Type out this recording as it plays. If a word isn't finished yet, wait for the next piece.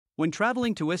When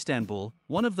traveling to Istanbul,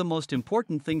 one of the most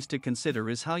important things to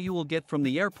consider is how you will get from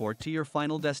the airport to your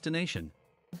final destination.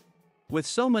 With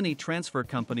so many transfer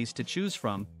companies to choose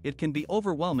from, it can be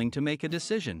overwhelming to make a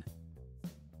decision.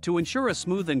 To ensure a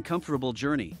smooth and comfortable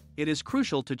journey, it is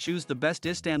crucial to choose the best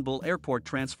Istanbul Airport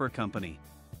Transfer Company.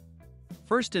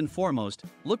 First and foremost,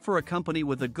 look for a company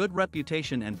with a good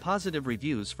reputation and positive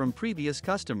reviews from previous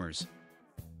customers.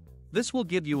 This will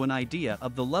give you an idea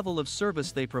of the level of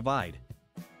service they provide.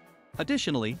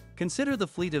 Additionally, consider the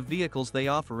fleet of vehicles they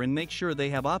offer and make sure they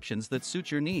have options that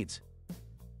suit your needs.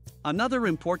 Another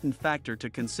important factor to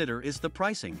consider is the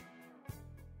pricing.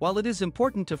 While it is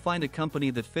important to find a company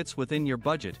that fits within your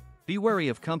budget, be wary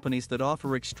of companies that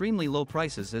offer extremely low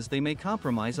prices as they may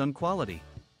compromise on quality.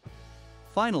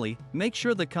 Finally, make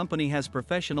sure the company has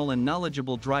professional and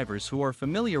knowledgeable drivers who are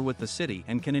familiar with the city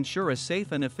and can ensure a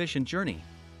safe and efficient journey.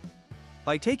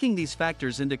 By taking these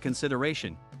factors into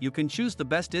consideration, you can choose the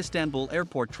best Istanbul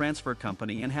Airport Transfer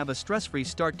Company and have a stress-free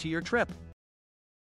start to your trip.